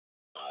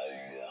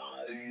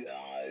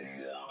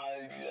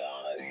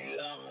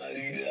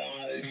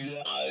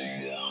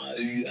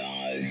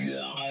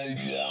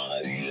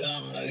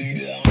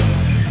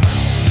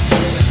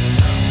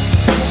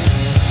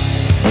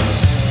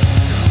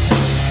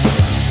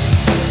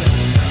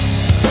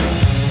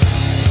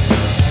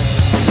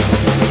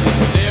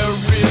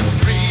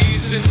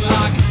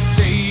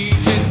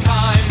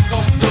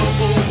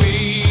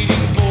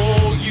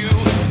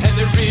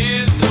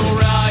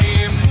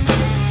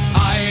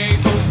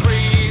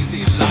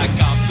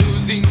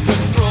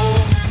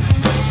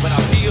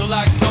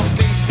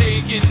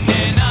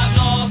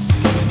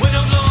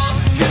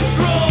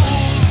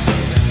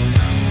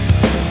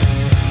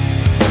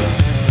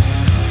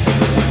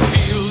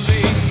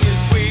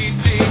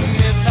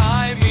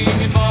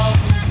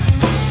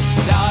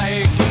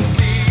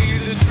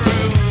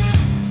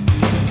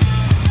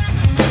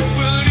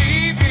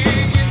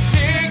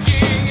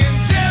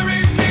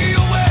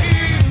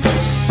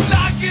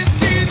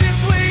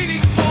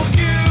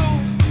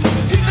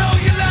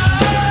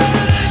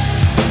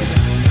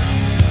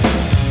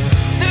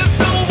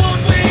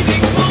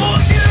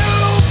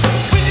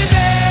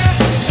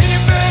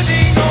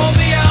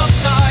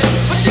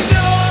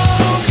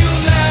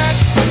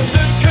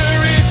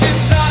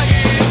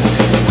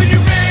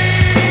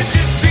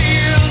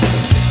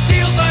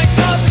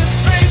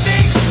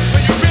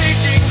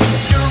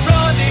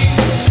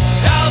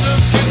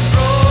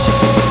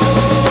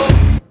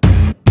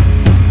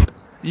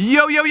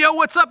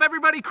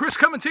everybody, Chris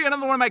coming to you,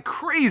 another one of my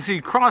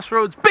Crazy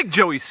Crossroads. Big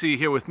Joey C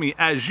here with me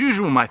as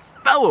usual, my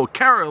fellow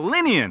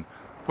Carolinian.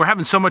 We're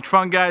having so much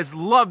fun, guys.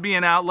 Love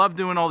being out, love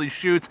doing all these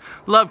shoots,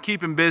 love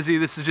keeping busy.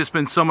 This has just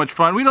been so much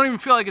fun. We don't even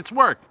feel like it's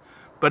work,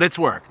 but it's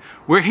work.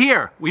 We're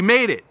here, we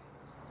made it.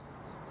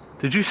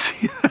 Did you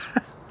see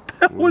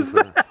that? What was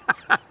that?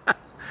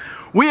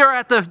 We are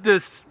at the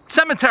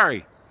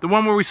cemetery. The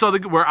one where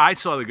where I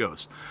saw the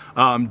ghost.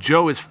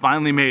 Joe has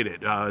finally made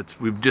it.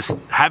 We've just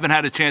haven't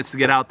had a chance to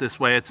get out this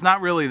way. It's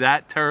not really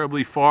that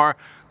terribly far,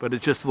 but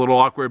it's just a little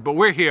awkward. But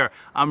we're here.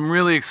 I'm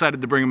really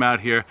excited to bring him out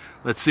here.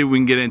 Let's see what we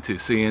can get into.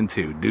 See you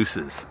into.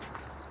 Deuces.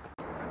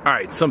 All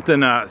right, something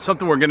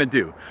we're gonna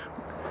do.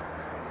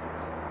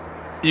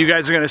 You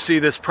guys are gonna see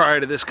this prior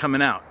to this coming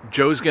out.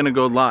 Joe's gonna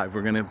go live.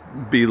 We're gonna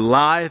be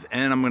live,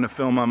 and I'm gonna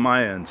film on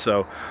my end.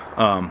 So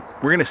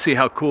we're gonna see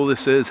how cool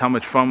this is, how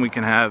much fun we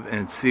can have,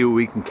 and see what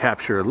we can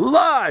capture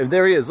live.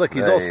 There he is. Look,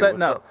 he's all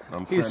setting up.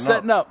 He's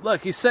setting up.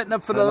 Look, he's setting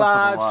up for the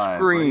live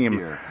stream.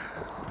 Right,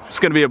 it's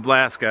gonna be a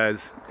blast,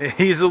 guys.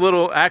 He's a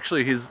little,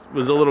 actually,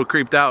 was a little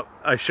creeped out.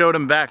 I showed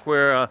him back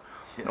where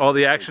all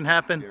the action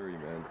happened. Scary,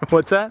 man.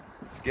 What's that?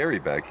 Scary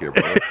back here,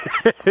 bro.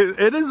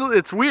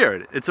 It's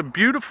weird. It's a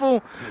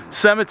beautiful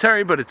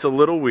cemetery, but it's a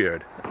little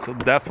weird. It's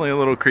definitely a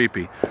little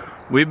creepy.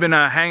 We've been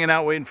hanging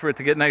out waiting for it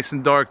to get nice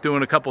and dark,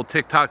 doing a couple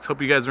TikToks. Hope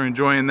you guys are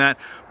enjoying that.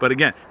 But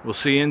again, we'll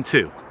see you in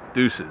 2.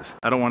 Deuces.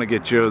 I don't want to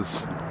get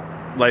Joe's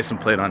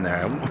license plate on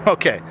there.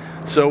 Okay,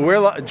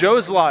 so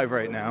Joe's live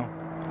right now.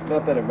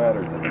 Not that it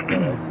matters if the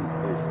license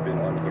plate's been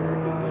on here.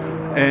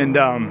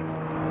 And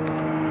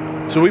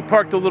so we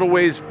parked a little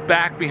ways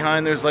back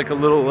behind. There's like a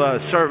little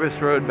service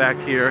road back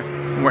here,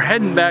 and we're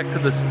heading back to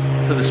the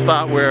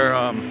spot where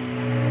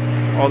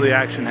all the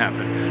action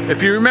happened.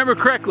 If you remember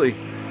correctly,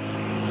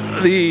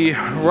 the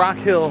Rock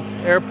Hill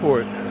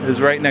Airport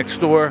is right next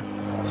door,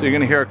 so you're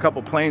gonna hear a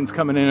couple planes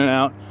coming in and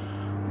out.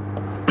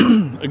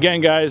 Again,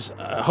 guys,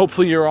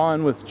 hopefully you're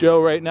on with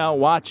Joe right now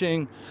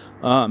watching.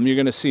 You're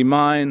gonna see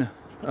mine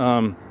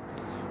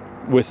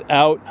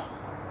without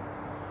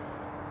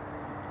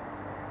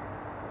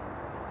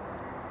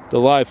the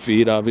live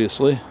feed,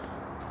 obviously.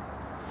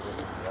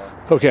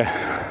 Okay,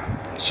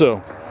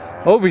 so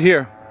over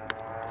here,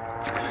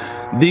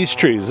 these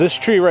trees, this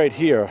tree right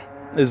here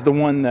is the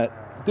one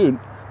that, dude,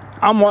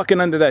 I'm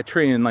walking under that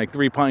tree and like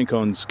 3 pine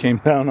cones came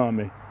down on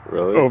me.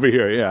 Really? Over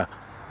here, yeah.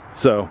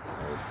 So,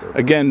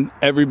 again,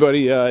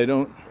 everybody, I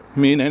don't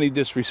mean any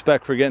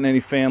disrespect for getting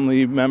any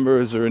family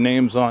members or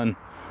names on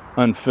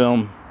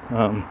film.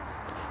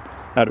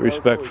 Out of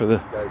respect for the...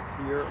 guys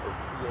hear or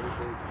see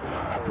anything,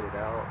 please point it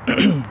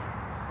out.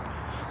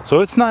 So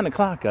it's 9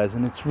 o'clock, guys,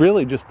 and it's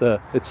really just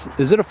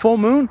is it a full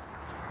moon?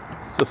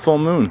 It's a full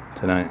moon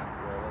tonight.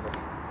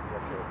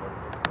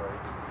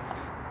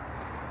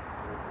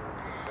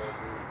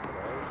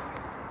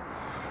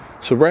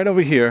 So right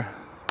over here,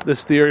 this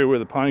is the area where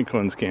the pine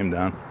cones came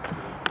down.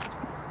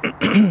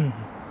 And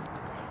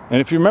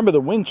if you remember,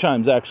 the wind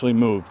chimes actually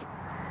moved.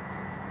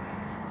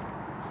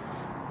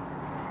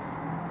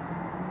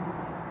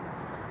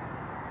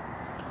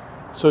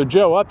 So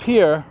Joe, up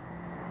here,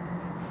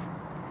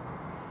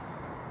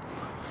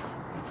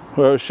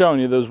 where I was showing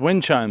you, those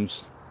wind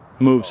chimes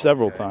moved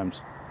several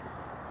times.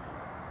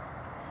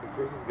 So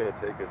Chris is going to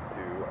take us to,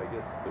 I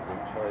guess, the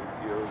wind chimes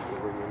here, the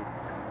ringing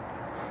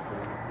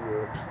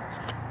here.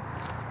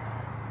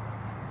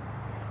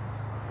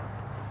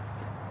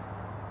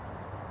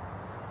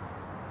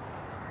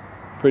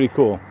 Pretty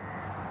cool.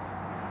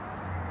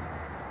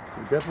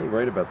 You're definitely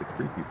right about the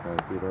creepy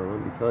factor, though, let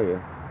me tell you.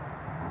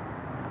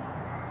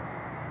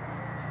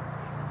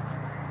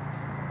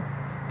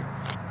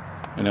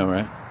 I know,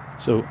 right?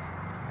 So...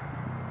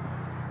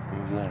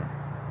 Who's that?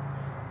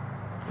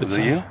 Is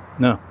it you?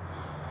 No.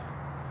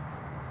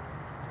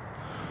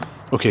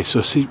 Okay,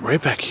 so see, right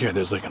back here,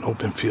 there's like an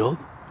open field.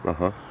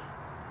 Uh-huh.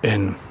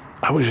 And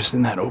I was just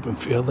in that open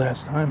field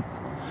last time.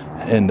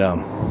 And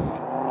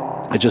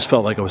I just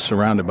felt like I was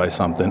surrounded by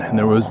something. And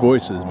there was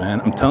voices,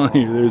 man. I'm telling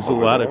you, there's a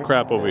lot of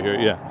crap over here,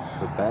 yeah.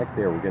 So back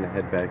there, we're going to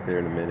head back there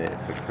in a minute.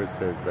 But Chris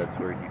says that's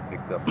where he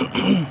picked up the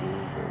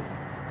voices. And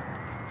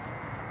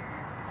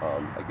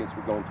I guess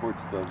we're going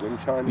towards the wind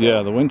chime.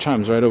 Yeah, the wind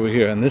chime's right over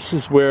here, and this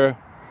is where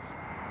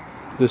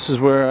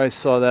I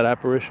saw that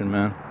apparition,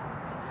 man.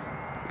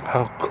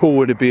 How cool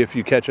would it be if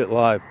you catch it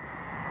live?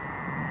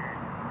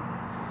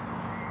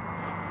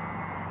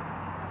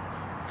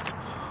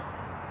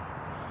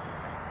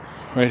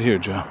 Right here,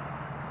 Joe.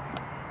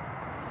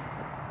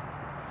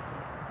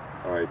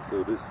 All right,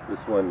 so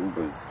this one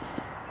was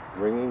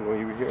ringing when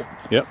you were here.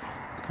 Yep,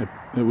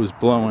 it was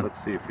blowing.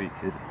 Let's see if we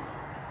could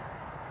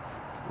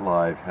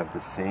live have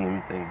the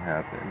same thing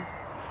happen.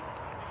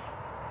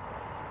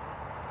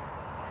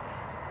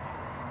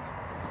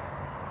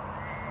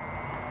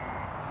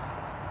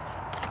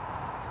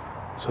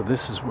 So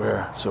this is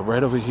where, so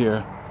right over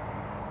here,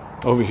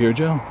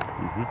 Joe?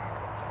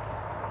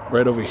 Mm-hmm.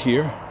 Right over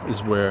here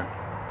is where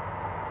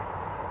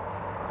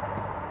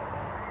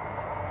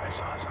I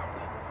saw something.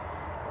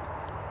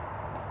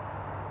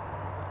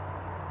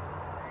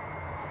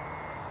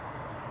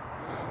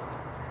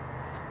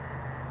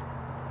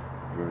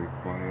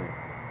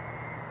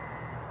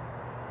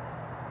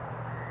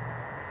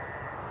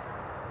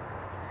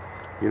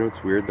 You know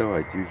what's weird though?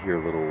 I do hear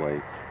little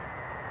like,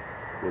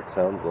 what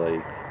sounds like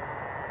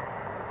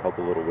a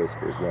couple little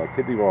whispers. Now, I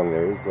could be wrong.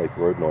 There is like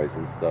road noise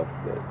and stuff,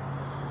 but...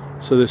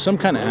 So there's some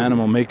kind of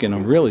animal making a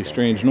really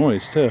strange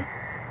noise too.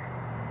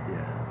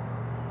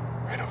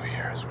 Yeah. Right over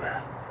here is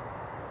where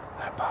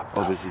that popped up.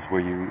 up. Oh, this is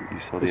where you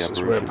saw the apparition? This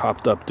is where it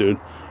popped up, dude.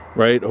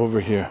 Right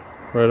over here.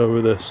 Right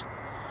over this.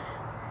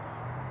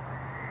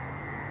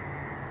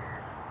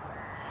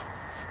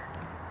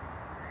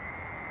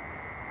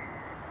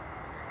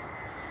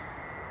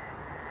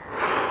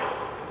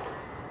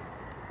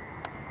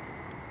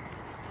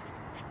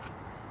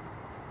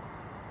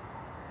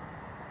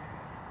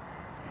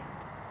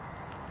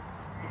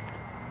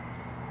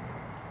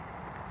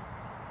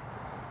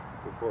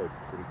 So far, it's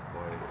pretty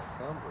quiet. It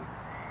sounds like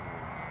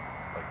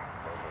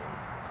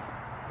bubbles,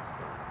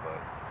 whispers,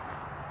 but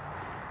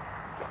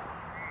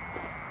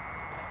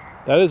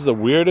That is the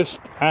weirdest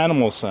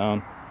animal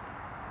sound.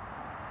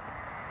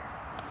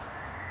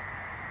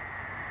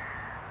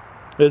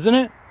 Isn't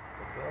it?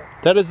 what's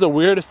that? That is the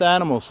weirdest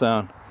animal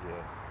sound. Yeah.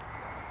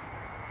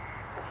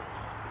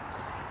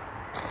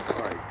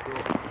 Alright, so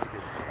like I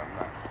said, I'm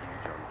not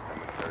huge on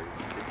cemeteries.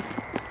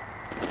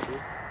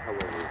 This,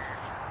 however,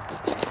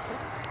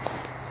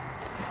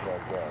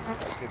 well done. I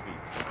could be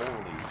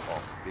totally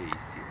off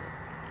base here,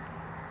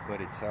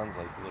 but it sounds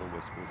like little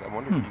whispers. I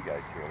wonder if you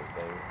guys hear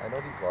anything. I know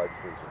these live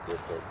streams are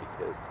different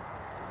because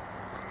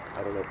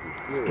I don't know if you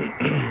hear it,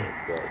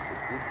 but it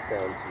did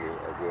sound to me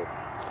as if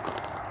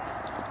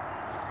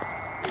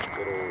this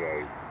little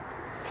like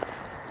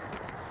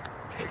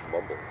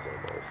mumbles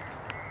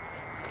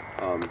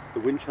almost. The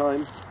wind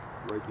chime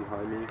right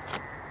behind me,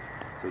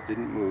 so it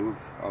didn't move.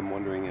 I'm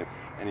wondering if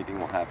anything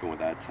will happen with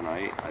that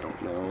tonight. I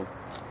don't know.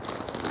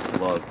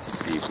 I'd love to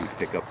see if we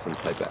pick up some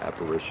type of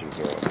apparition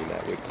here. I mean,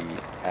 that would be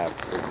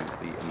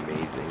absolutely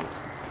amazing.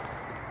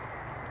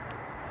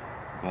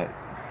 But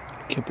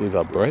I can't believe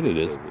how bright it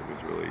is. It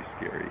was really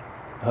scary.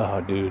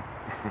 Oh, dude.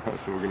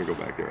 So we're gonna go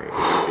back there. I'm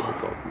gonna get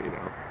this off me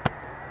now.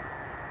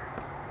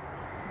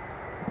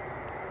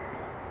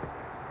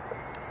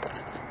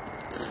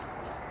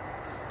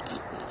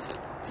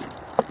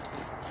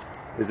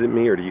 Is it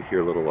me, or do you hear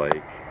a little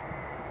like?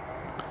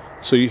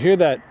 So you hear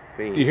that?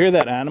 Faint. You hear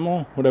that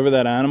animal, whatever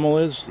that animal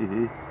is,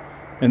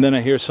 and then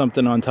I hear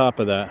something on top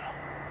of that.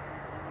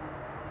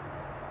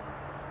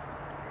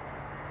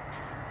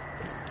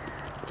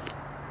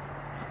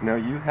 Now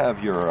you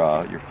have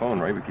your phone,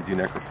 right? We could do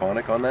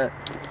necrophonic on that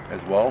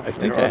as well. I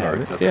think I have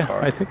it. Yeah,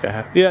 I think I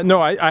have. Yeah,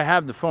 no, I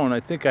have the phone. I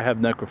think I have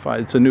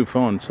necrophonic. It's a new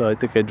phone, so I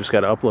think I just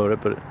got to upload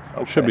it, but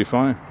it should be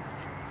fine.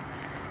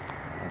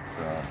 Let's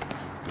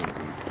go to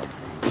these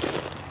something.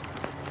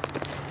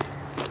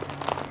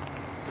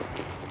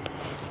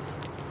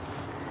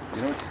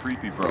 You know what's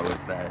creepy, bro,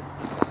 is that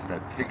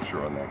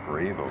picture on that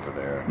grave over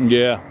there.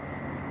 Yeah.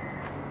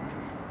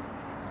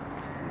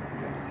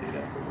 You guys see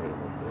that? The right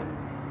over there.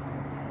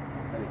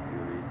 Kind of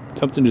eerie.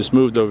 Something just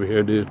moved over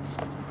here, dude. So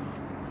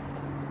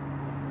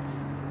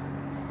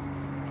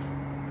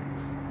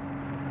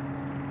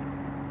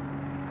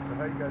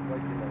how you guys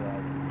liking the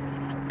ride?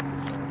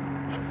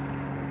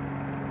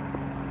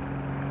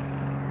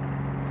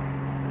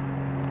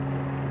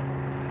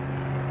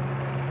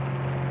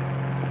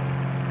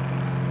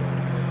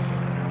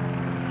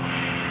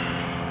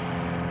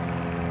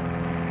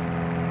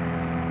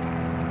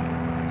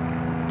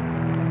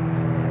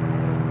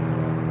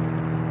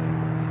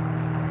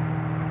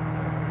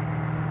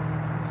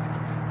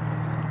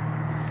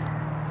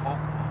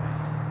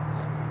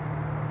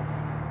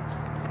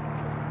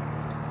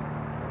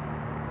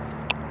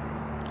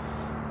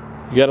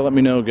 You gotta let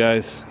me know,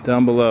 guys,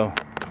 down below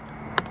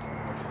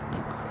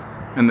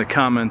in the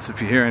comments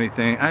if you hear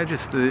anything.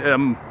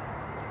 I'm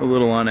a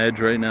little on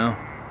edge right now,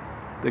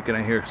 thinking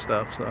I hear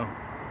stuff, so.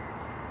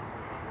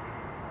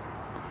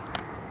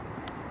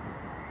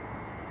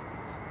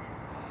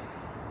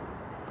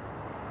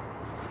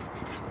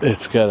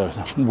 It's got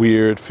a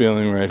weird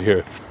feeling right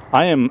here.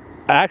 I am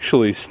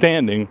actually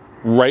standing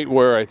right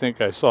where I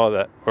think I saw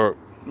that, or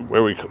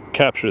where we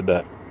captured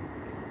that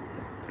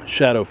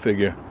shadow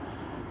figure.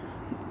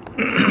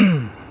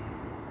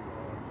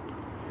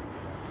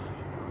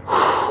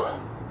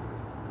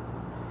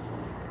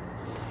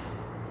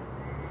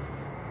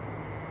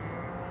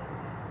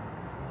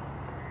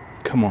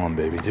 Come on,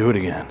 baby, do it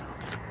again.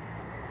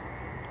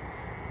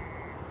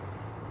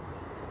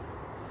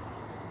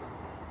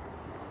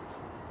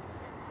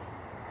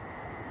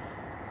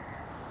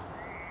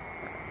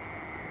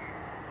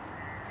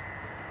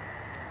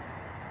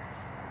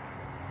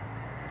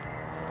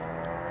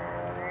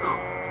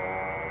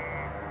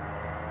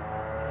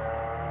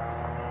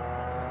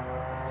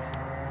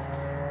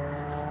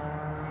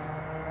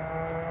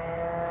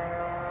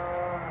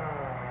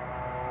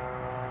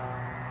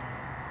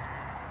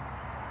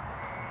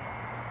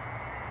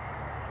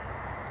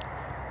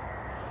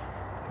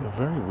 A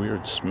very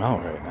weird smell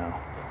right now.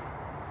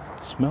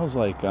 It smells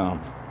like it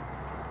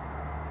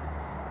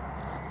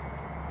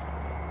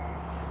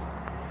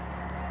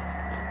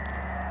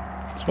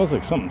smells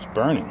like something's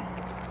burning.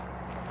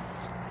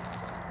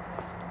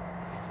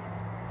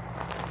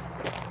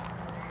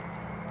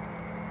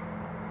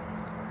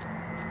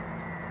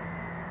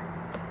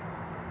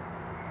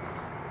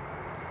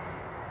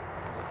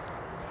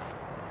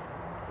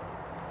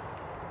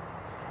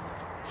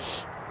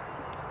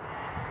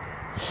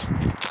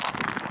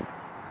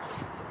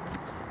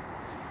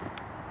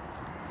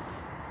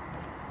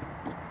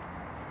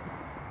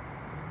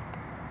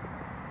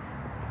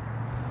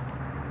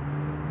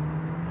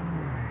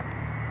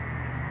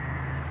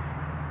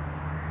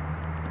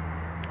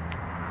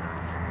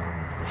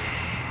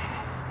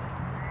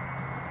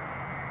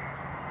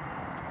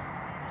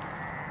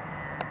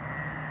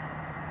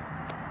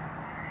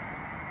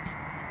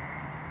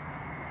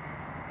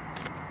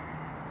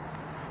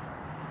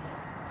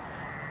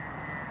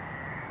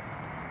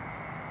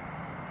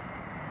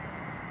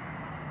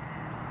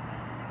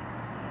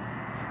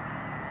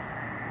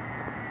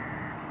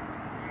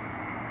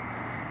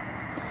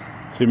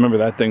 you remember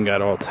that thing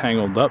got all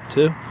tangled up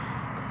too?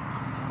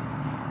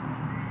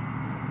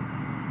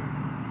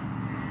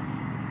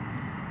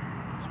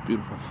 It's a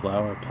beautiful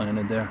flower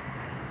planted there.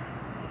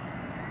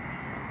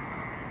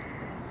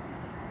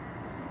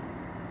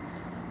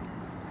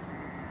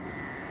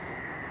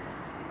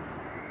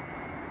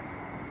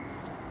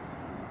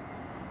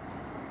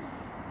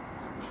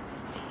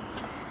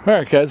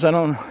 Alright guys, I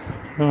don't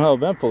know how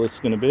eventful it's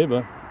going to be,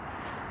 but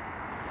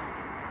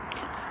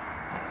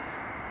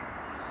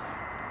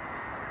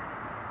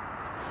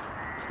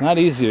it's not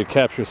easy to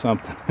capture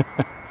something.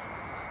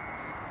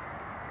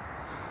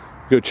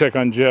 Go check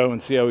on Joe and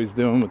see how he's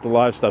doing with the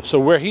live stuff. So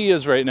where he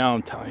is right now,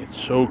 I'm telling you,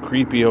 it's so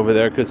creepy over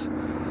there because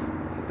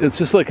it's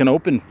just like an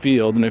open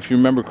field, and if you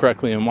remember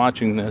correctly in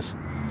watching this,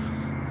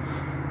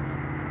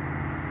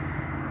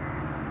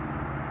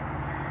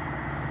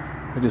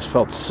 I just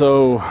felt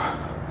so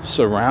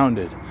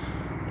surrounded,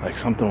 like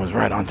something was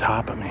right on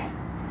top of me.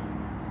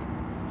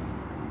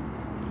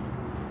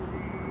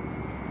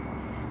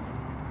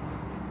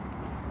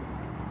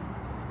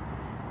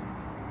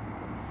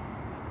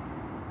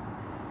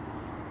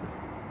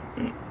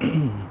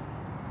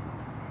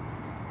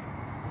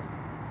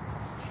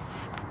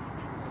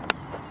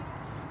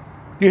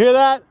 You hear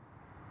that?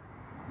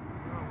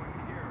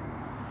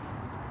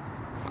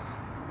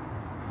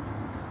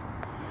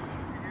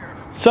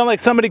 Sound like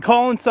somebody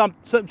calling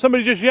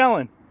somebody just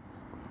yelling.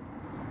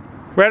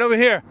 Right over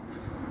here.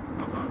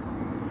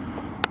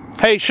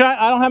 Hey, shine,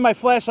 I don't have my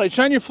flashlight.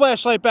 Shine your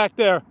flashlight back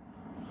there.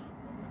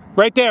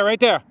 Right there, right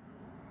there.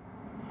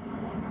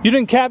 You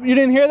didn't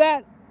hear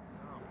that?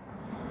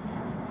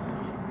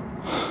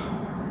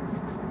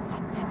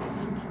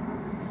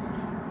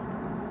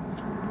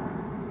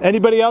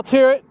 Anybody else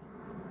hear it?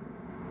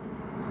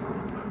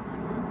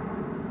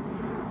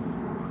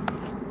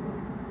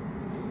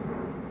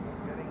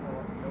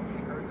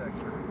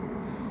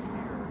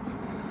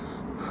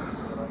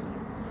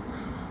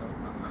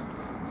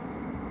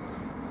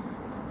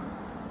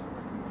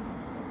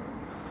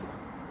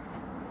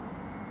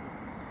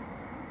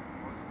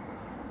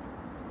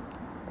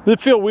 Does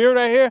it feel weird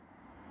right here?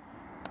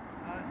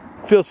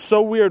 It feels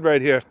so weird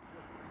right here. You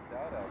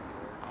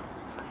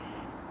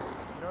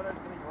know what I was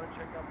going to go and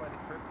check out by the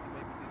crypts and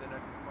maybe do the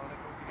necrophonic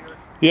over here?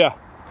 Yeah.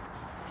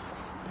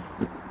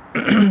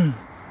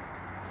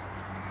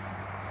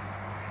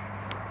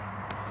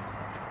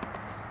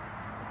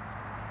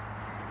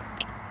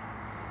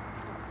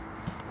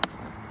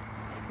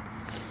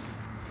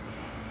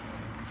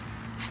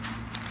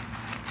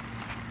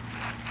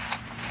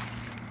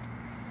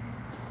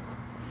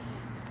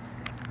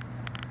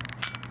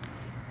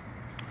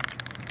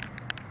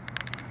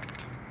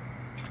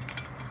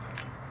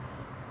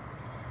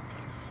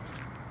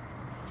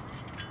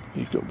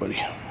 Here you go, buddy.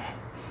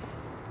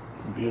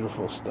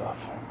 Beautiful stuff.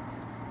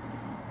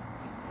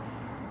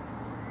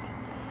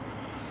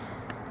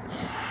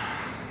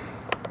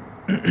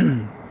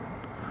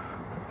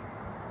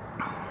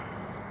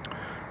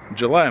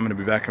 July, I'm going to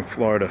be back in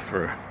Florida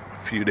for a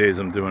few days.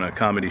 I'm doing a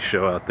comedy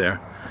show out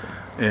there,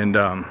 and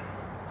I'm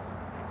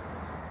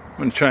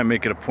going to try and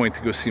make it a point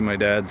to go see my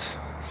dad's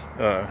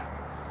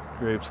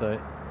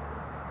gravesite.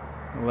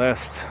 The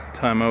last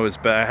time I was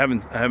back, I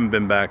haven't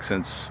been back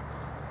since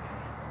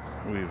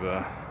we've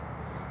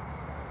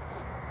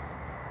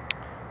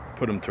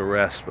put him to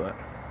rest, but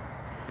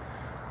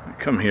I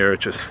come here,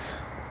 it's just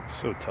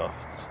so tough.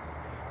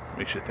 It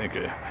makes you think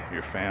of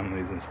your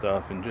families and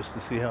stuff, and just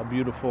to see how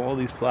beautiful all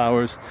these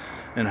flowers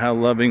and how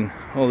loving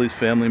all these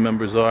family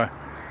members are.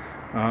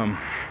 I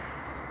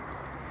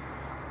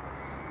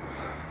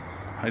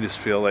just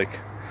feel like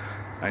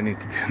I need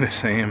to do the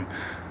same.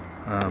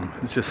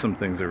 It's just some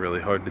things are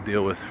really hard to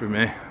deal with for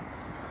me,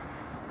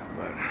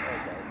 but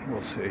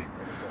we'll see.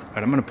 All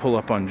right, I'm going to pull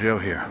up on Joe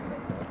here.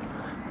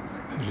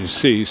 As you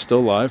see, he's still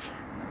alive.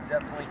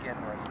 Definitely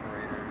getting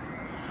respirators.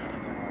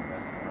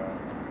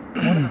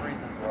 One of the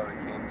reasons why we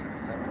came to the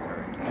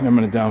cemetery tonight. And I'm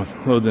going to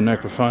download the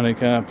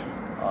necrophonic app.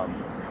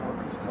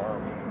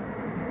 Tomorrow.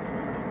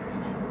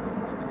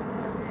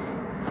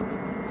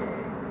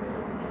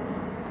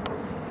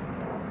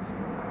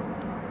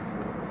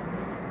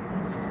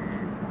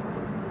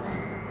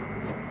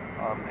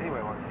 Anyway,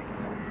 I want to take a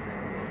minute to say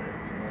hello to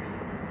everybody.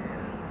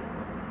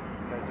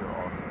 You guys are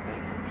awesome. Thank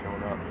you for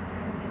showing up.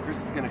 Chris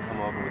is going to come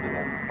over with the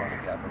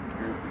necrophonic app. I'm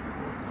curious if you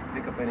can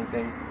pick up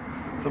anything.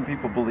 Some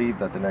people believe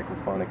that the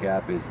necrophonic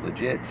app is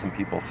legit. Some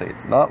people say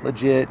it's not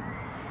legit.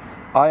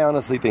 I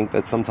honestly think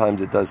that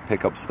sometimes it does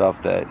pick up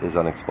stuff that is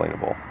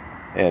unexplainable.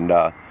 And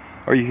are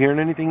you hearing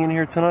anything in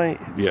here tonight?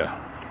 Yeah,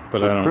 but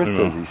so I don't. Chris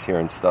says he's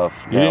hearing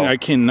stuff. I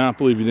cannot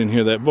believe you didn't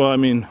hear that. Well, I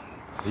mean,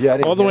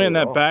 yeah, all the way in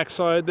that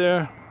backside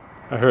there,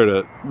 I heard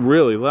it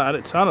really loud.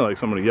 It sounded like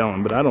somebody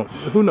yelling, but I don't.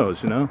 Who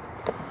knows? You know?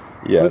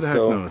 Yeah. Who the heck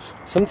knows?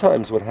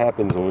 Sometimes what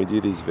happens when we do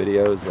these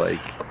videos,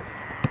 like,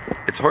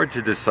 it's hard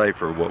to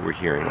decipher what we're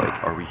hearing.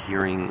 Like, are we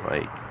hearing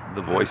like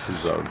the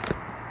voices of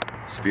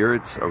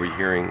spirits? Are we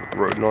hearing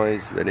road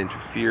noise that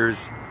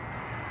interferes?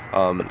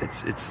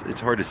 It's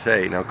hard to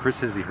say. Now Chris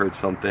says he heard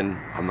something.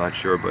 I'm not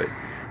sure, but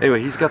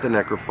anyway, he's got the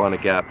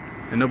necrophonic app.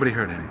 And nobody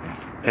heard anything.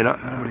 And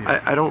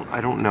I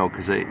don't know,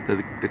 because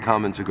the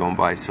comments are going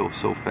by so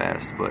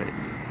fast, but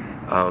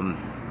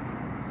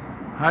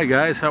hi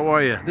guys, how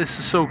are you? This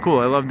is so cool.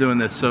 I love doing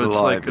this. So it's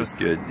like it's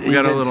good. We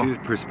got a little two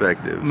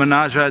perspectives.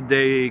 Menage a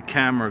day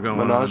camera going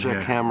on. Menage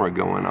a camera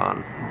going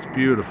on. It's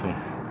beautiful.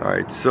 All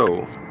right,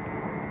 so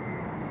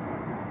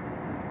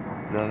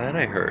now that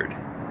I heard.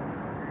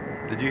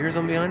 Did you hear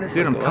something behind us?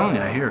 Dude, I'm telling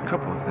you, I hear a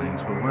couple of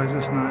things, but why is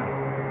this not?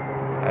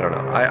 I don't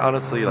know. I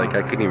honestly, like,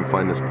 I couldn't even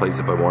find this place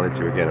if I wanted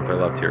to again if I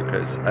left here,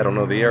 because I don't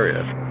know the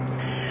area.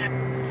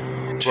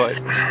 But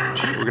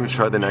we're gonna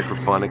try the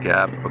Necrophonic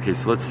app. Okay,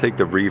 so let's take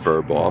the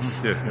reverb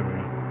off. Yeah, here we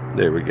go.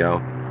 There we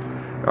go.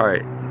 All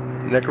right,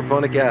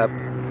 Necrophonic app,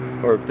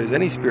 or if there's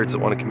any spirits that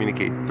want to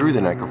communicate through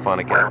the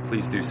Necrophonic app,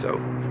 please do so.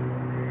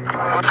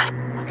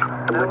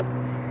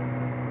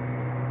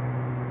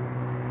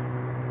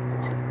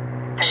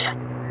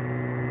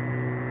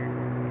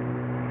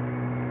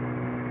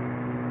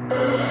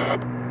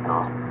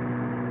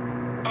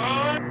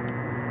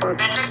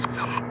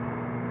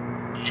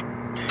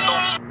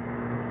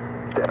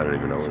 I don't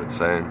even know what it's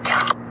saying.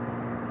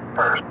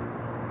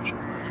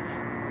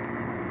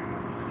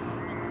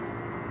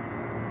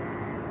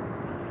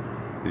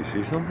 Do you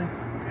see something?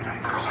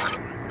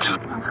 Dude,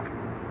 I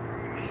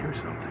hear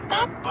something. So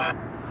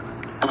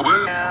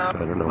I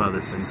don't know what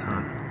this is.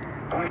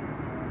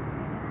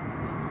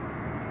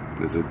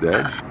 Is it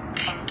dead?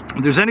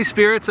 If there's any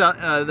spirits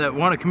that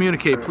want to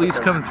communicate, please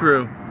come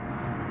through.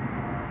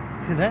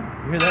 Hear that?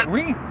 You hear that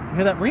ring? You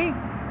hear that ring?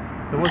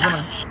 There wasn't a...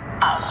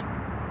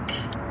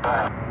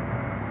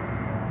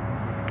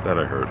 That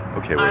I heard.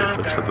 Okay, wait,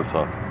 let's shut this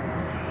off.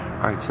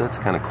 Alright, so that's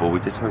kind of cool. We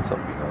just heard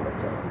something behind us.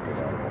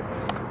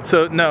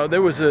 So, no,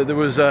 there was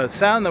a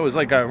sound that was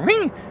like a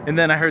ring, and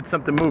then I heard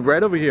something move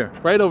right over here.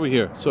 Right over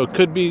here. So it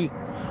could be...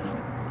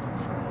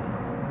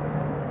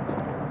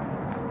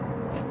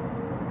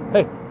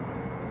 Hey.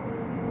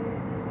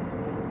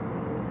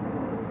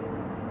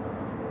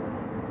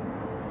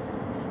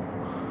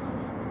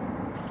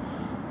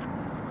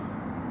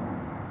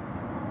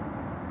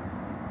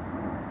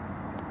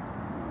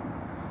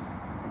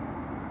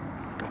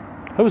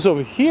 That was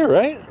over here,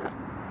 right?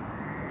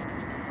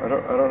 I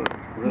don't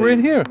really, right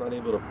here. I'm not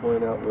able to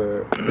point out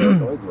where the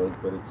noise was,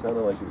 but it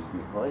sounded like it was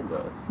behind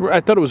us.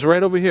 I thought it was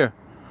right over here.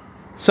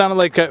 Sounded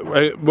like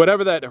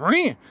whatever that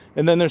ring,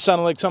 and then there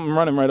sounded like something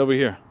running right over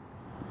here.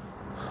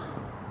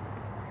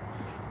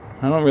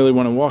 I don't really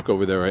want to walk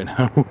over there right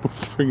now.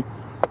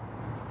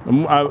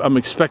 I'm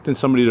expecting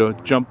somebody to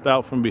jump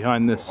out from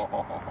behind this.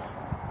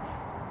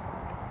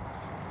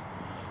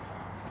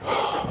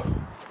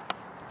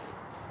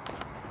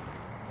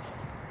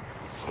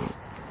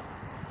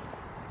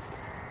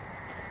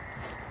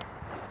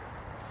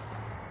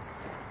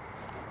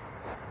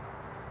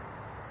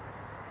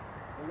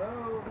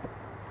 Hello?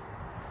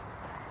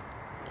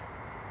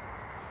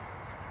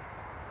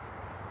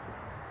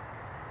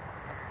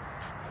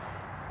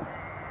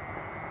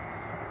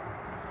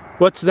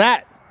 What's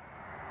that?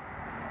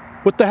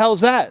 What the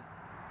hell's that?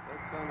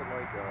 That sounded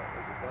like a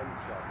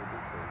gunshot at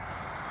distance.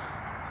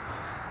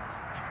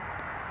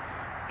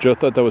 Joe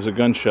thought that was a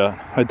gunshot.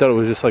 I thought it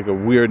was just like a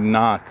weird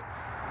knock.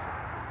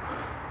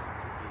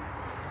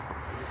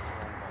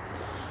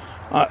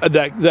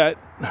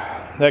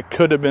 That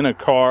could have been a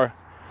car,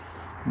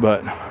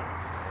 but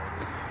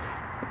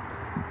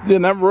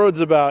then that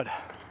road's about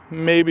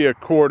maybe a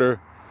quarter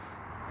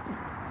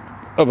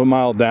of a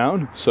mile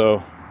down, so. You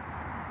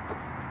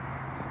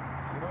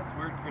know what's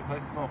weird, Chris? I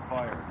smell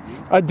fire.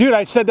 Do you? Dude,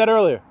 I said that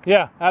earlier.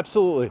 Yeah,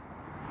 absolutely.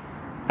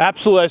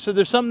 Absolutely. I said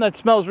there's something that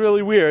smells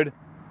really weird.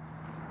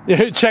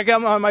 Check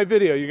out my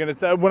video. You're gonna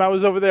say when I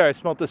was over there, I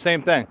smelled the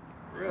same thing.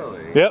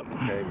 Really? Yep.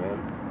 Okay, man.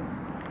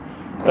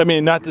 I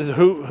mean, not this.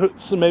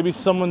 So maybe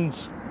someone's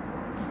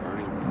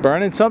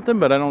burning something,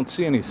 but I don't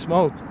see any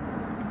smoke.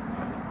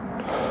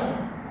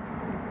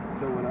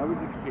 So when I was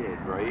a kid,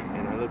 right,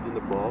 and I lived in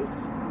the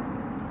Bronx,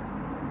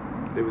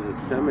 there was a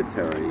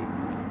cemetery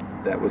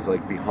that was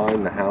like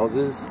behind the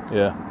houses.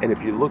 Yeah. And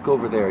if you look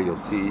over there, you'll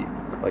see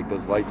like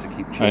those lights that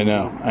keep changing.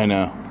 I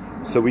know.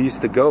 So we used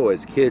to go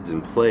as kids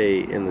and play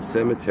in the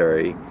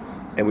cemetery,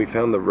 and we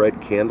found the red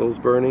candles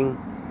burning,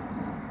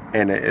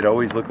 and it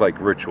always looked like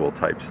ritual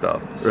type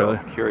stuff. So Really?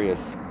 I'm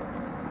curious.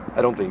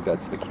 I don't think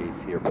that's the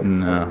case here, but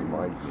No. it kind of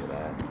reminds me of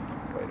that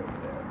right over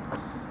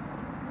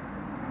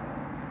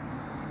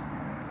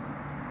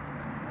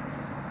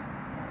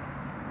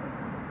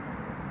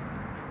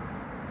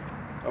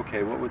there.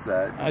 Okay, what was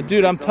that? Did you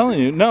Dude, say I'm telling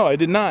you. No, I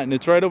did not, and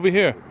it's right over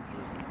here. Somebody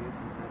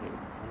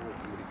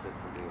said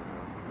something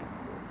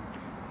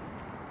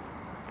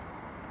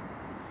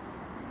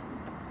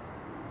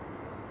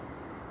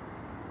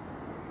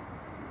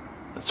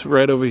about It's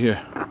right over here.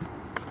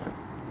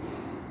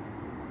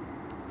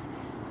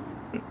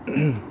 See,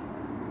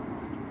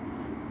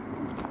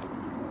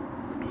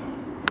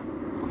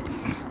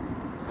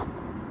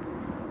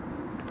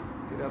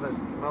 now that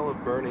smell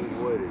of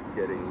burning wood is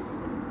getting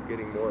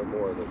more and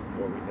more the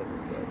more we hit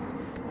this way.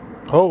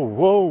 Oh,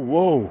 whoa,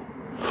 whoa.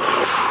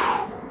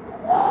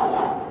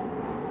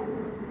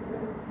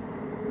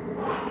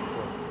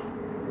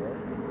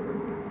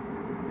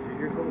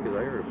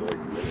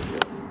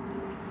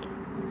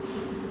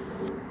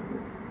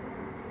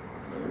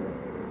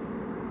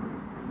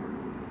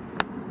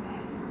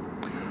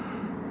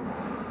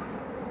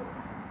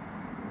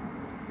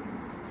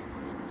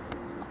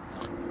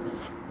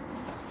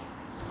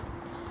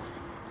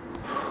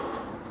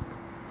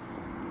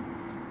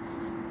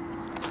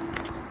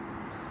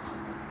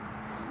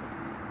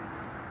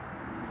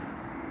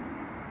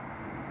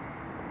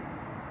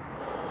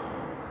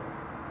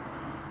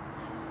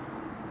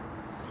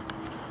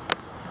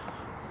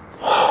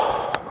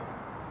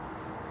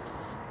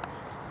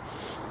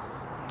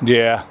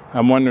 Yeah,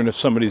 I'm wondering if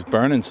somebody's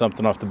burning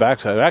something off the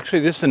backside.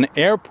 Actually, this is an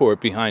airport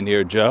behind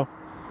here, Joe.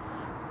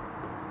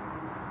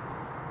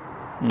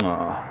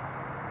 Aw.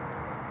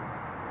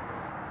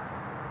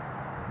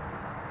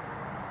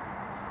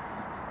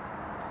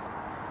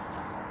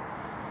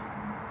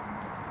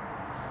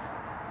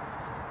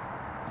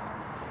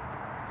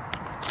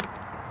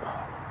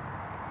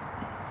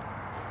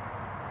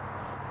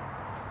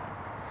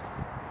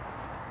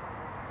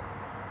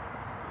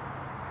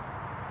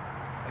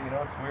 You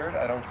know, it's weird.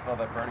 I don't smell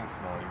that burning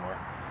smell anymore.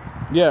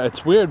 Yeah,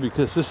 it's weird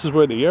because this is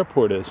where the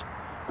airport is.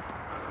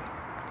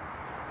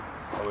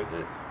 Oh, is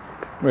it?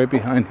 Right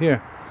behind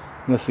here.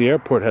 Unless the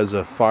airport has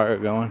a fire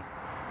going.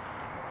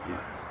 Yeah.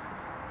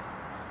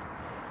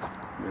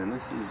 Man,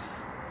 this is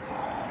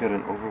got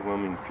an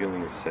overwhelming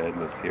feeling of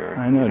sadness here.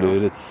 I know,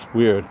 dude. It's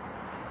weird.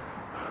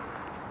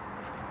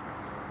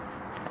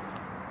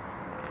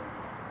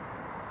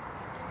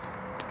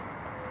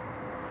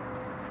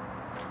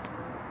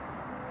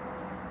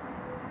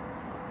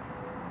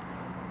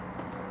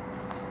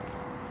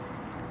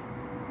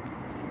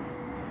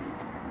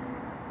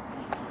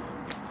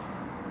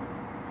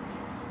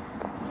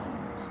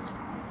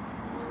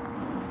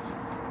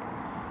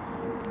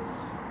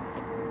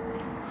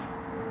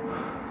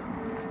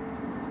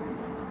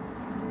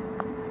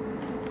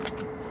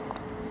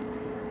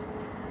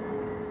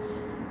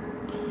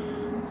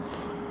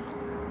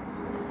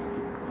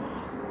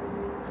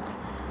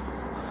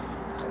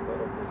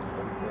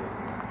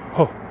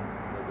 Oh.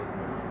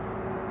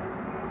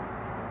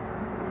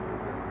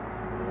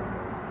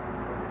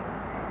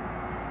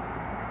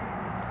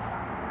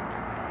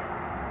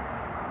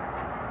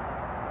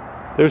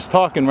 There's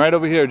talking right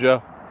over here,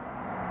 Joe.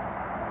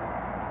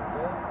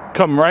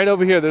 Come right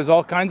over here. There's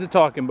all kinds of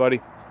talking,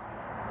 buddy.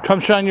 Come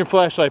shine your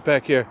flashlight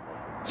back here.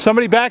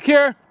 Somebody back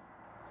here?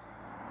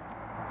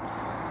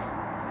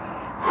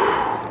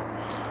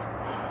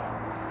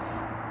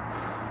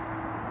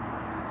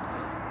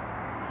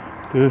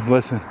 Dude,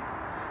 listen.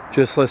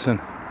 Just listen.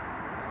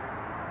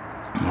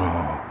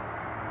 Oh.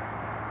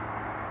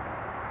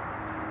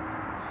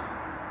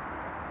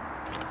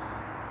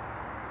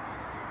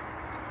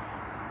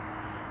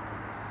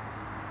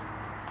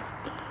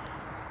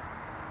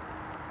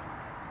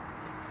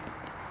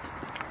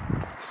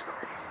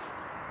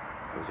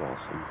 That was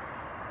awesome.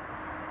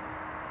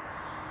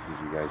 Did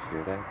you guys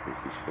hear that?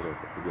 Because you should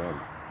have again.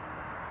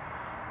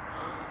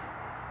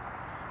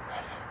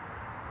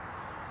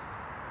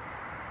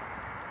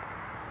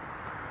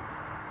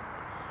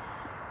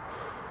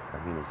 I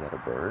mean, is that a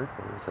bird?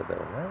 Or is that that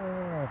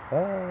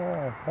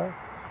one?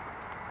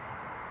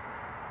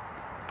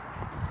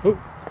 Who?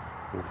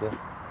 Who's that?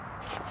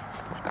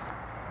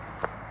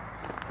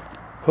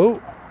 Who?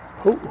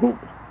 Who?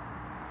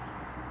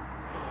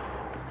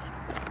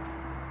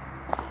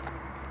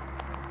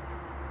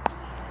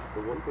 So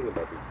one thing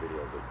about these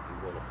videos that I do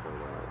want to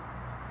point out,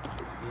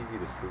 it's easy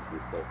to spook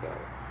yourself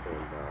out.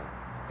 And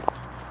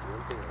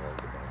one thing I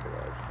like about the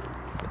live stream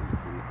is that you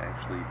can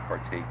actually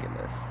partake in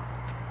this.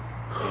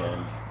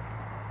 And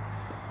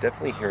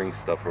definitely hearing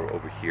stuff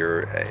over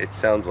here, it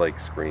sounds like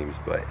screams,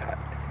 but...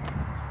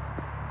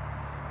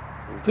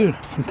 Dude,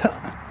 I'm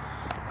telling you.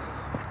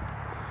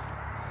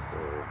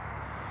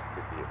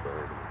 Could be a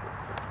bird in the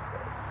distance,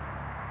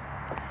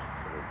 but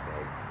there's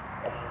bugs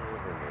all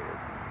over me. This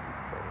is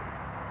insane.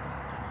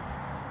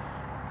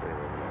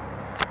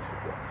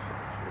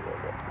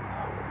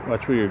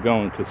 Watch where you're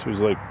going, because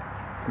there's like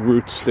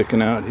roots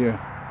sticking out here.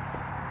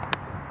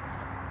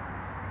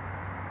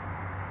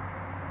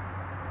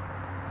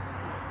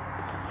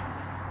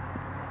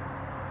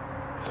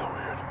 So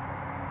weird. I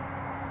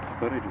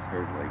thought I just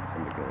heard like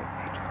somebody go like,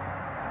 "Hey, John."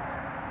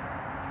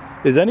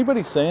 Is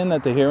anybody saying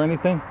that they hear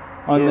anything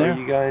on there? Are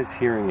you guys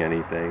hearing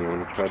anything? I'm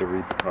gonna try to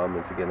read the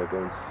comments again. They're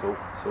going so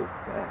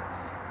fast.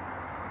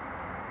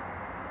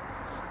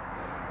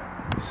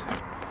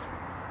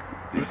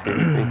 Do you see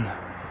anything?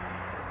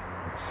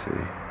 Let's see.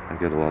 I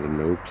got a lot of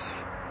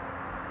nopes.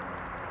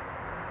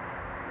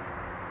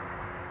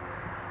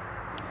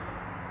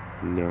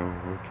 No,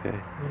 okay.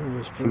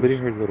 Somebody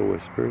heard little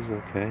whispers,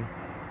 okay.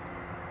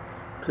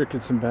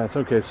 Crickets and bats.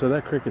 Okay, so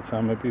that cricket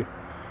sound might be,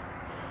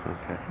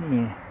 okay, you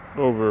know,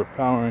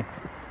 overpowering.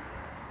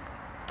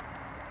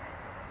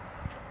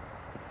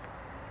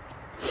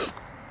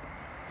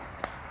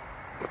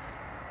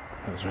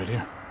 That was right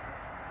here.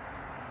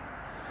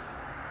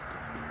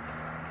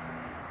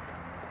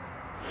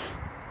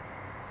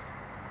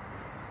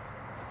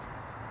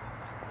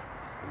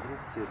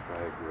 Sit by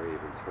a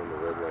grave and turn the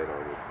red light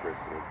on with Chris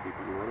and see if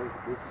you want to.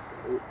 This,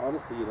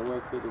 honestly, you know what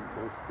I feel the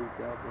most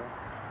freaked out, bro?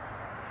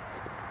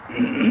 You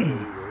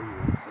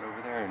want to sit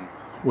over there and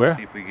Where?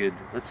 see if we could.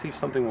 Let's see if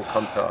something will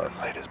come to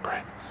us. Light is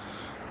bright.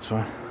 It's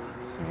fine.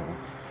 So,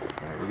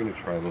 alright, we're gonna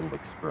try a little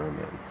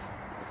experiment,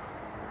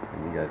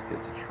 and you guys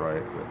get to try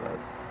it with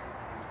us.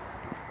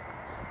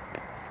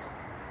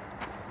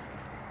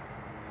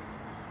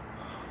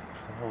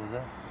 What the hell was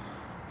that?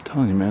 I'm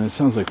telling you, man, it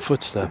sounds like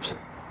footsteps.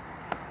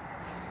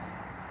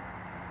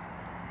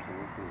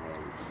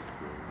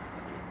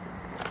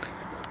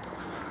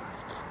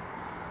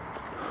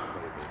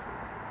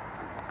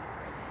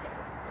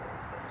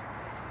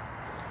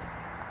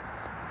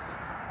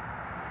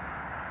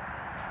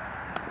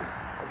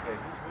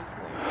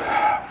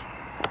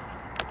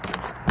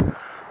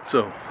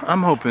 So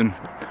I'm hoping,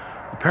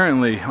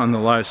 apparently on the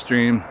live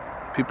stream,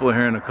 people are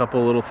hearing a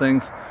couple little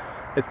things.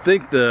 I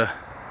think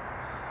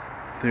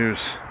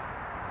there's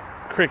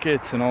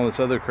crickets and all this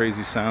other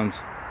crazy sounds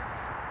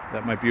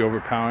that might be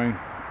overpowering.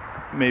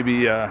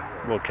 Maybe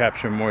we'll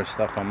capture more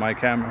stuff on my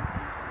camera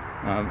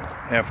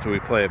after we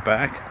play it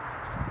back.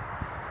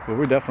 But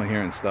we're definitely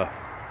hearing stuff.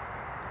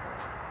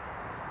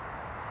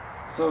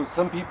 So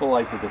some people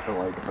like the different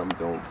lights, some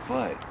don't.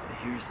 But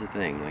here's the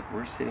thing, like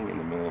we're sitting in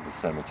the middle of a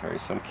cemetery,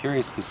 so I'm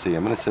curious to see.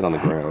 I'm gonna sit on the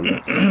ground.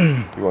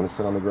 You wanna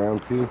sit on the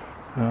ground too?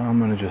 I'm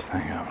gonna just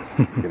hang out.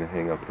 It's gonna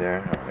hang up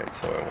there? Alright,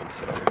 so I won't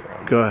sit on the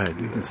ground. Go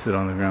ahead, you can sit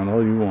on the ground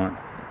all you want.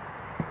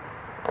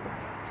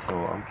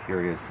 So I'm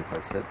curious if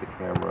I set the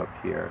camera up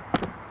here,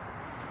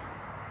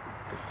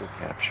 if we'll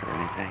capture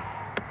anything.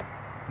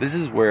 This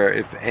is where,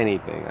 if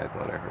anything, I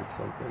thought I heard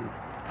something.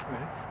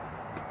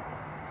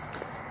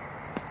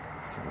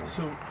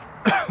 So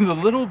the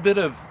little bit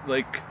of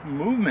like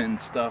movement and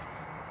stuff,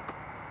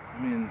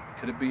 I mean,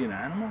 could it be an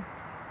animal?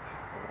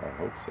 I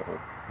hope so.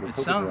 Let's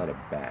It hope sounds it's not a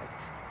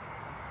bat.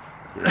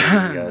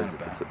 Yeah, guys,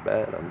 if it's a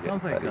bat, I'm getting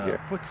sounds like out of here.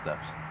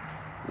 footsteps.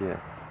 Yeah.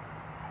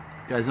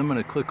 Guys, I'm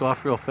gonna click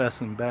off real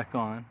fast and back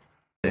on.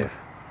 Dave.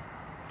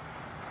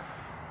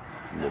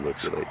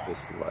 Manipulate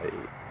this light.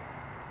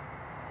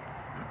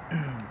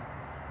 And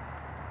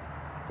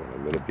I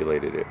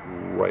manipulated it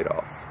right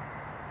off.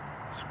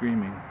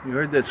 Screaming. You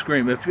heard that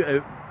scream. If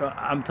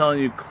I'm telling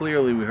you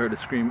clearly, we heard a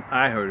scream.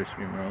 I heard a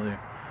scream earlier.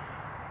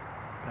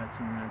 Bats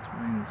and rats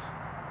wings.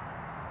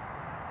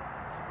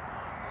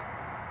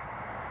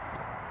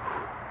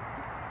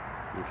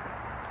 Okay.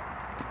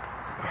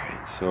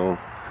 Alright, so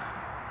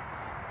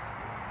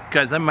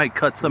guys, I might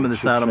cut some of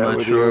this out. I'm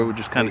not sure. We're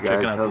just kind of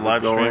checking out the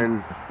live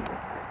stream.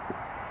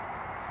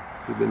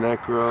 Do the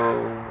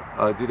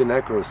necro. Do the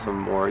necro some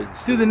more.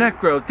 Do the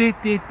necro.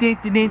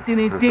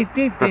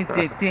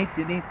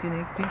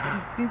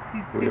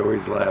 We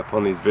always laugh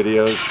on these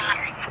videos.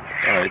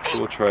 Alright, so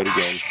we'll try it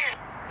again.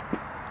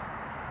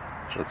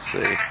 Let's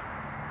see.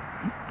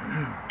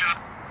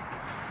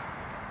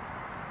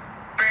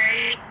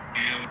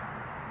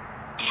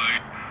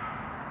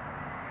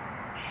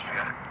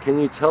 Can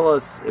you tell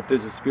us if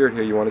there's a spirit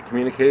here you want to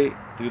communicate?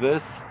 Do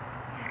this?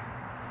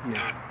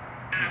 Yeah.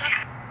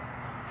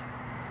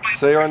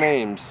 Say our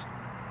names.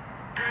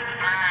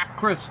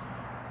 Chris.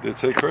 Did it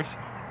say Chris?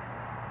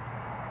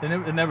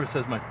 It never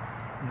says my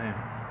name.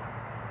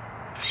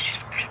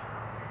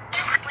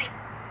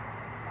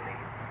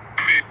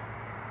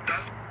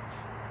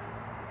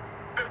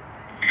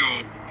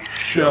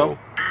 Joe.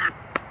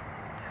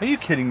 Are you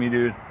kidding me,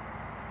 dude?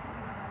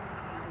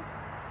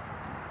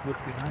 Look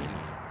behind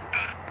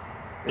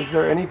you. Is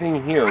there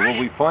anything here? Will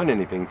we find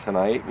anything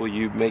tonight? Will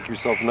you make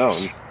yourself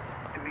known?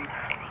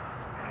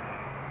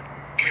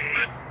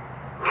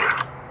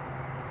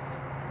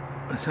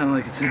 It sounded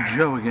like it said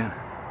Joe again.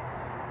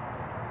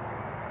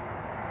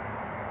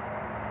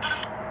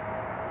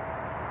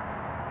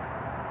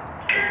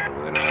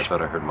 I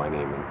thought I heard my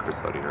name and Chris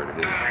thought he heard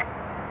his.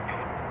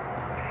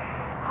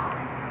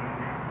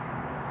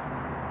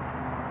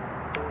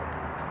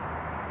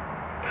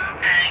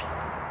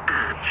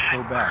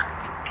 Go back.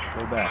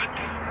 Go back.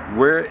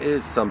 Where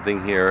is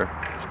something here?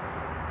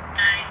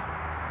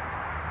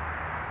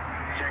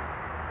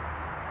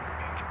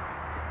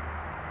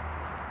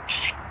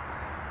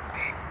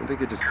 I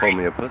think it just called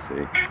me a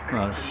pussy.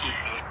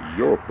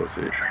 You're a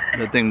pussy.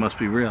 That thing must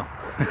be real.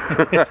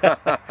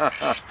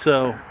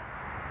 So,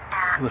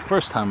 the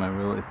first time I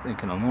really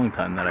think in a long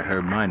time that I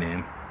heard my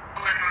name.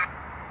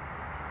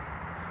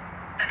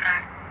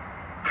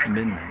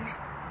 Midnight.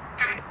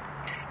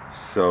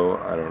 So,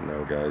 I don't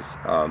know, guys.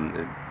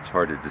 It's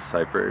hard to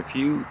decipher. If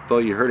you thought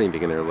you heard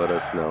anything in there, let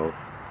us know.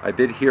 I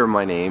did hear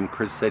my name.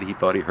 Chris said he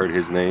thought he heard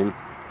his name.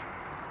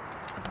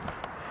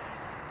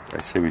 I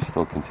say we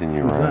still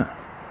continue What was around. that?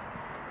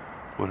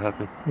 What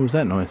happened? What was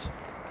that noise?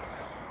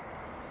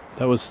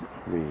 That was...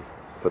 We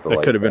put the That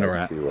light could have been a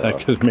back rat.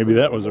 to, Maybe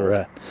that was a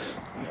rat.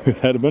 Could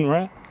that have been a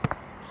rat?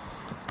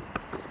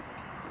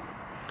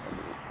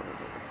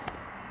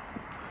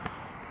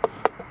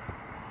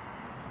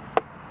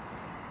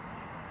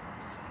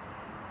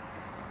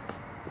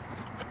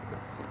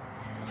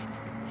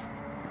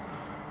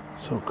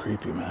 So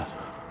creepy, man.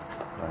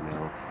 I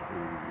know. It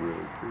was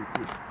really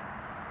creepy.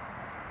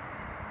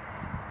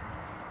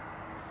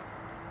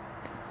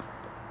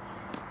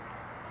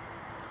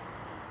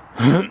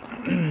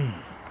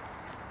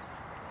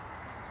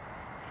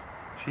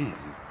 Jeez,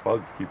 these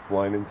bugs keep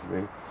flying into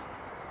me.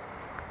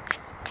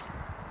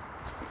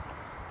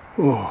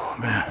 Oh,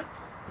 man.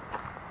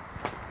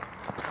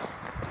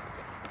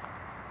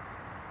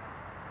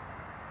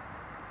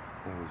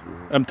 That was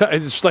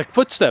weird. It's like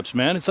footsteps,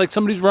 man. It's like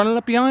somebody's running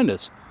up behind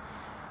us.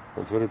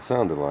 That's what it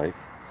sounded like.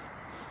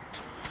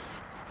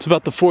 It's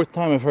about the fourth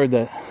time I've heard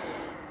that.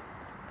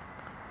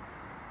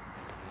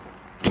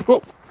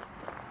 Whoa.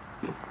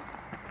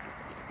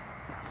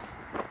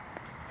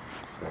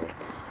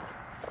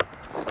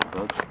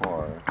 Thus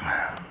far.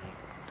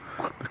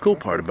 The cool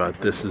part about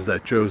this is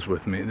that Joe's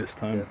with me this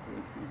time.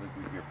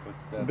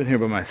 I've been here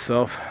by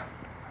myself.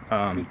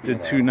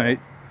 Did 2 night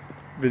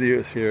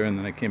videos here, and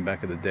then I came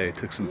back of the day,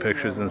 took some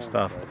pictures and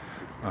stuff.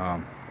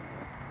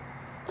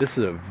 This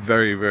is a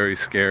very, very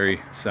scary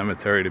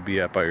cemetery to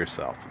be at by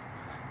yourself.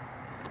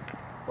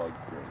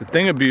 It's a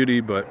thing of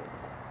beauty, but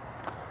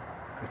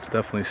it's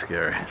definitely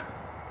scary.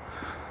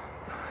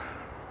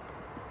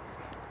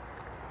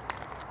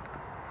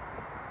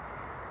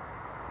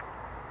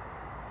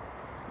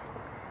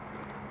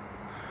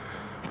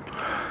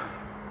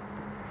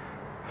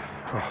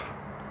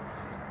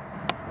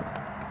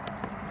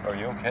 Are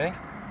you okay?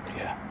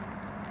 Yeah.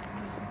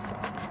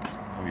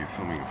 Oh, you're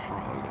filming a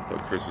frog. I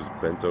thought Chris was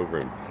bent over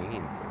in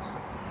pain for a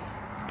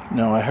second.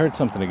 No, I heard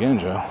something again,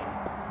 Joe.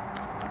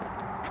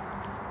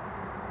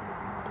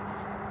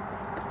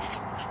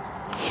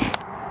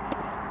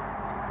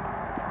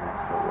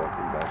 Start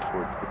walking back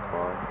towards the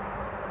car.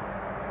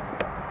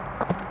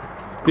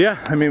 Yeah,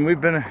 I mean,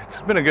 it's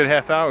been a good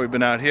half hour we've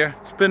been out here.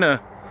 It's been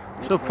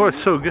so far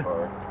so good.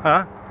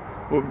 Huh?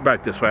 Well,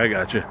 back this way, I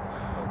got you.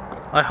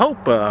 I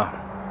hope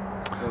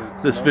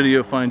this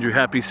video finds you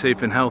happy,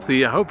 safe, and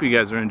healthy. I hope you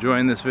guys are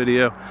enjoying this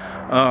video.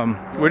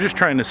 We're just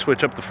trying to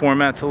switch up the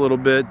formats a little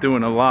bit,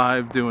 doing a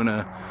live, doing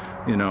a,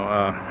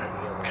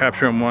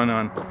 capturing one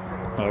on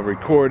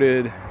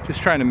recorded,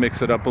 just trying to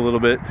mix it up a little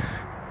bit,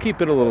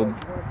 keep it a little,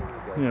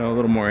 a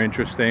little more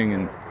interesting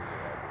and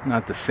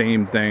not the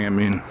same thing. I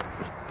mean,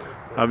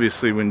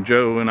 obviously when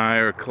Joe and I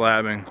are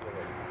collabing,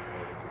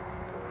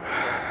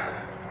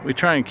 we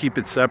try and keep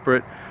it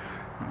separate,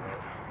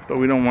 but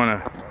we don't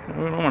want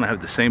to have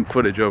the same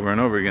footage over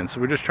and over again. So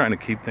we're just trying to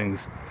keep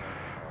things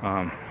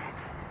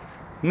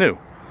new.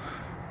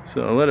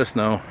 So let us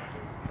know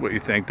what you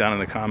think down in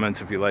the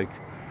comments if you like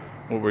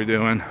what we're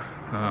doing.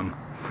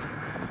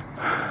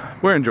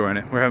 We're enjoying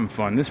it. We're having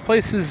fun. This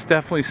place is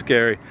definitely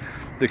scary.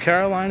 The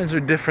Carolinas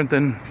are different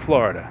than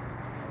Florida.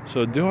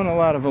 So doing a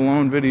lot of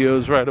alone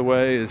videos right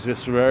away is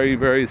just very,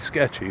 very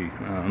sketchy.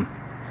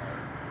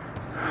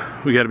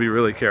 We got to be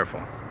really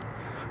careful.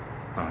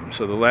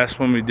 So the last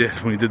one we did,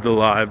 when we did the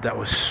live, that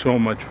was so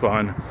much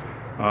fun.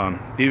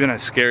 Even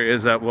as scary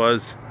as that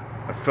was,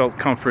 I felt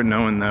comfort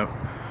knowing that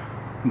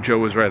Joe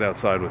was right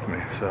outside with me.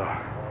 So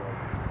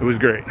it was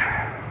great.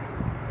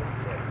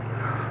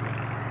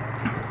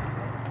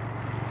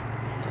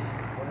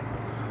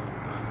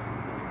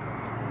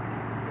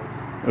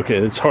 Okay,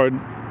 it's hard.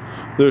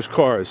 There's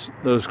cars.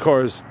 Those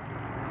cars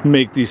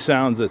make these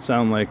sounds that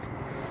sound like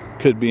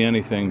could be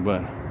anything,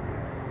 but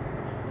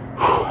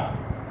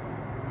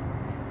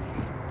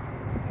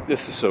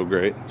this is so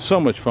great.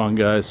 So much fun,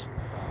 guys.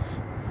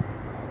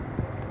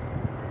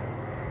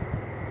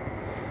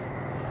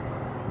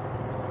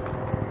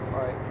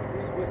 Alright,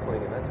 who's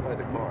whistling? And that's by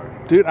the car.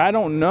 Dude, I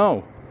don't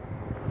know.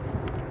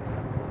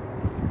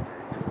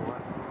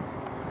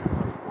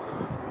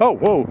 Oh,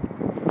 whoa.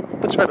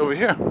 That's right over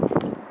here.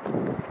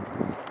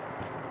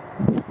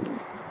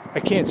 I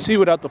can't see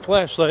without the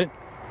flashlight.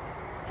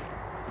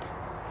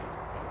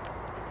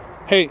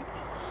 Hey.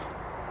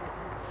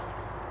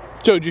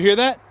 Joe, did you hear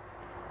that?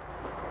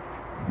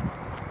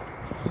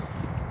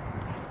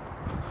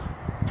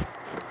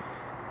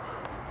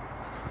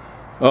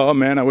 Oh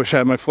man, I wish I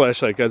had my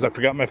flashlight, guys. I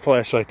forgot my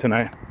flashlight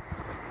tonight.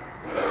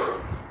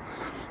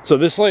 So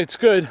this light's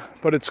good,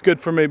 but it's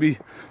good for maybe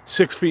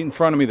 6 feet in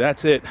front of me.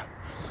 That's it.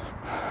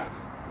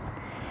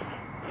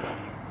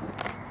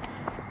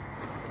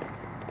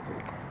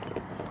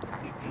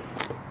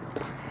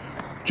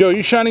 Joe,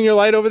 you shining your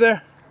light over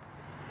there?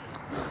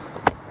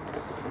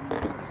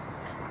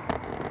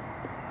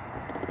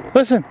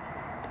 Listen.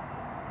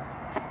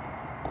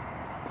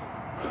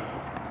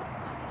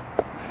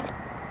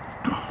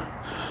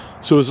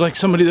 So it was like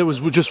somebody that was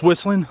just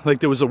whistling,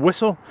 like there was a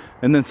whistle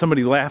and then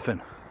somebody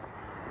laughing.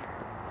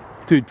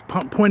 Dude,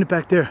 point it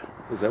back there.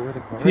 Is that where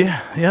the car is?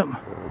 Yeah, yep.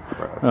 Oh,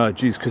 crap. Oh,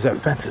 geez, because that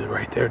fence is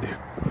right there, dude.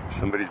 If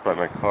somebody's by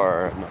my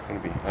car, I'm not going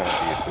to be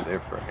happy if they're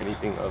there for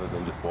anything other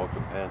than just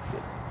walking past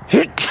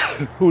it.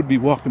 Who would be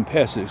walking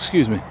past it?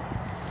 Excuse me.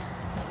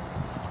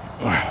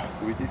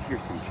 So we did hear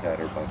some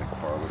chatter by the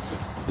car.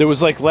 There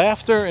was like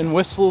laughter and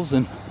whistles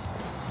and...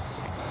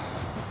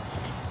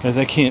 Guys,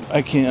 I can't.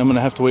 I'm going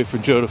to have to wait for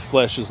Joe to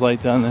flash his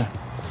light down there.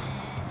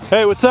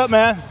 Hey, what's up,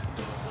 man?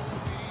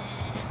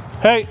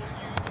 Hey,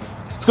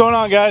 what's going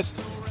on, guys?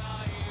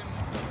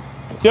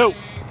 Yo.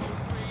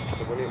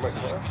 Somebody in my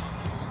car?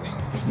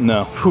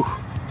 No. Whew.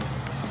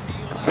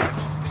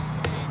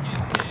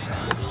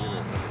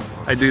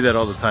 I do that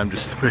all the time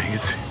just to make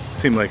it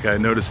seem like I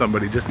notice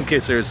somebody, just in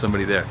case there is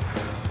somebody there.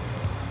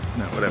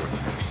 No, whatever.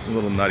 A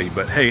little nutty,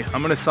 but hey,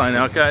 I'm gonna sign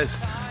out, guys.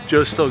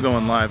 Joe's still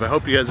going live. I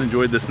hope you guys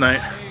enjoyed this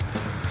night.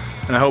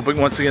 And I hope,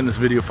 once again, this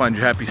video finds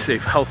you happy,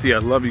 safe, healthy. I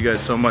love you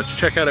guys so much.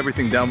 Check out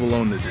everything down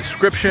below in the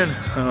description.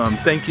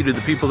 Thank you to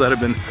the people that have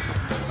been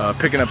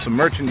picking up some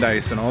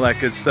merchandise and all that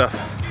good stuff.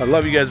 I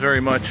love you guys very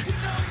much.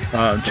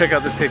 Check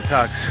out the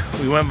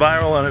TikToks. We went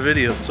viral on a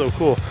video. It's so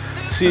cool.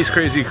 See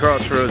Crazy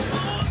Crossroads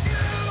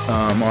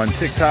on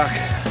TikTok.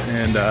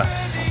 And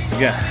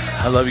again,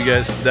 I love you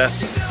guys to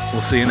death.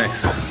 We'll see you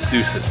next time.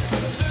 Deuces.